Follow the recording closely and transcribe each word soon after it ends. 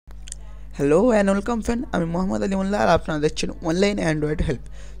Hello and welcome friend, আমি মোহাম্মদ আলী মোল্লা আর আপনারা দেখছেন online Android help.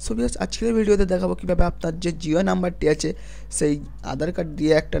 So viewers, আজকের ভিডিওতে দেখাবো কীভাবে আপনার যে জিও নাম্বারটি আছে সেই আধার কার্ড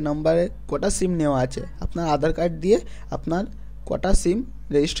দিয়ে একটা নাম্বারে কটা সিম নেওয়া আছে, আপনার আধার কার্ড দিয়ে আপনার কটা সিম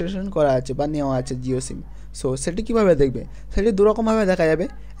রেজিস্ট্রেশন করা আছে বা নেওয়া আছে জিও সিম। সো সেটি কীভাবে দেখবে, সেটি দুরকমভাবে দেখা যাবে।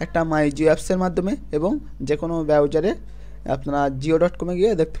 একটা মাই জিও অ্যাপসের মাধ্যমে এবং যে কোনো ব্রাউজারে আপনারা jiyo.com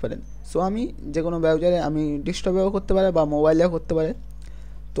গিয়ে দেখতে পারেন। সো আমি যে কোনো ব্রাউজারে, আমি ডেস্কটপেও করতে পারে বা মোবাইলেও করতে পারে।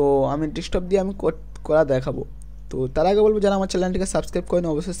 তো আমি ডেস্কটপ দিয়ে আমি করা দেখাবো। তো তার আগে বলবো, যারা আমার চ্যানেলটিকে সাবস্ক্রাইব করেন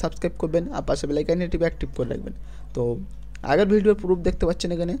অবশ্যই সাবস্ক্রাইব করবেন আর পাশে বেল আইকনটি টিপে অ্যাক্টিভ করে রাখবেন। তো আগের ভিডিওর প্রুফ দেখতে পাচ্ছেন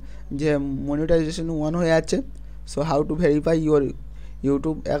এখানে যে মনিটাইজেশন 1 হয়ে আছে। So how to verify your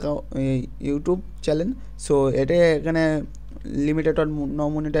YouTube channel. So এটা এখানে লিমিটেড অর নো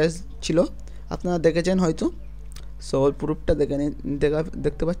মনিটাইজ ছিল, আপনারা দেখেছেন হয়তো। সো ওই প্রুফটা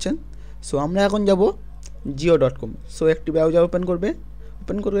দেখতে পাচ্ছেন। সো আমরা এখন যাব jiyo.com। সো একটি ব্রাউজার ওপেন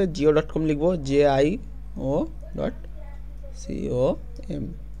করে jiyo.com লিখবো, JIO.com,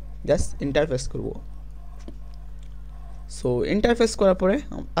 জাস্ট ইন্টারফেস করব। সো ইন্টারফেস করার পরে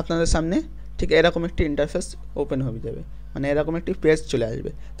আপনাদের সামনে ঠিক এরকম একটি ইন্টারফেস ওপেন হয়ে যাবে, মানে এরকম একটি পেজ চলে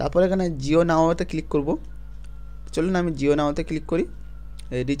আসবে। তারপর এখানে জিও নাওতে ক্লিক করব। চলুন আমি জিও নাওতে ক্লিক করি,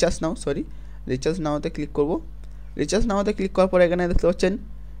 রিচার্জ নাওতে ক্লিক করব। রিচার্জ নাওতে ক্লিক করার পরে এখানে দেখতে পাচ্ছেন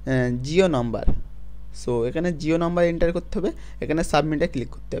জিও নাম্বার। সো এখানে জিও নাম্বার এন্টার করতে হবে, এখানে সাবমিটে ক্লিক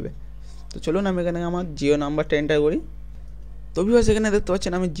করতে হবে। তো চলুন আমি এখানে আমার জিও নাম্বারটা এন্টার করি। তো ভিউয়ার্স, এখানে দেখতে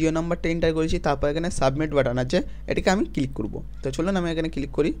পাচ্ছেন আমি জিও নাম্বারটা এন্টার করেছি। তারপর এখানে সাবমিট বাটন আছে, এটাকে আমি ক্লিক করব। তো চলুন আমি এখানে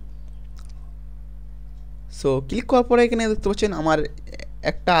ক্লিক করি। সো ক্লিক করার পরে এখানে দেখতে পাচ্ছেন আমার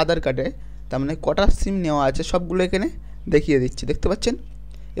একটা আধার কার্ডে তার মানে কটা সিম নেওয়া আছে সবগুলো এখানে দেখিয়ে দিচ্ছে, দেখতে পাচ্ছেন।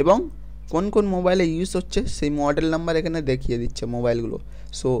 এবং কোন কোন মোবাইলে ইউজ হচ্ছে সেই মডেল নাম্বার এখানে দেখিয়ে দিচ্ছে মোবাইলগুলো।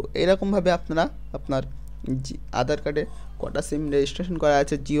 সো এরকমভাবে আপনারা আপনার আধার কার্ডে কটা সিম রেজিস্ট্রেশন করা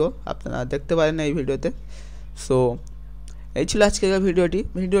আছে জিও আপনারা দেখতে পারেন এই ভিডিওতে। সো এই ছিল আজকের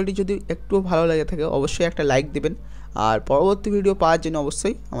ভিডিওটি যদি একটু ভালো লাগে থাকে অবশ্যই একটা লাইক দেবেন, আর পরবর্তী ভিডিও পাওয়ার জন্য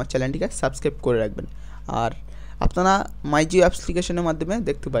অবশ্যই আমার চ্যানেলটিকে সাবস্ক্রাইব করে রাখবেন। আর আপনারা মাই জিও অ্যাপ্লিকেশনের মাধ্যমে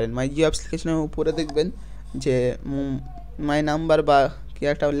দেখতে পারেন। মাই জিও অ্যাপ্লিকেশনের উপরে দেখবেন যে মাই নাম্বার বা কি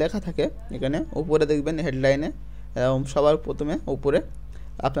একটা লেখা থাকে, এখানে উপরে দেখবেন হেডলাইনে সবার প্রথমে উপরে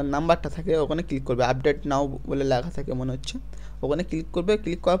আপনার নাম্বারটা থাকে, ওখানে ক্লিক করবে। আপডেট নাও বলে লেখা থাকে মনে হচ্ছে, ওখানে ক্লিক করবে।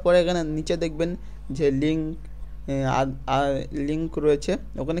 ক্লিক করার পরে এখানে নিচে দেখবেন যে লিঙ্ক রয়েছে,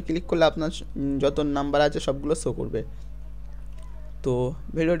 ওখানে ক্লিক করলে আপনার যত নাম্বার আছে সবগুলো শো করবে। তো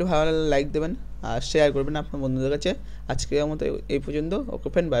ভিডিওটি ভালো লাগলে লাইক দেবেন আর শেয়ার করবেন আপনার বন্ধুদের কাছে। আজকের মতো এই পর্যন্ত। ওকে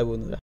ফ্রেন্ড, বাই বন্ধুরা।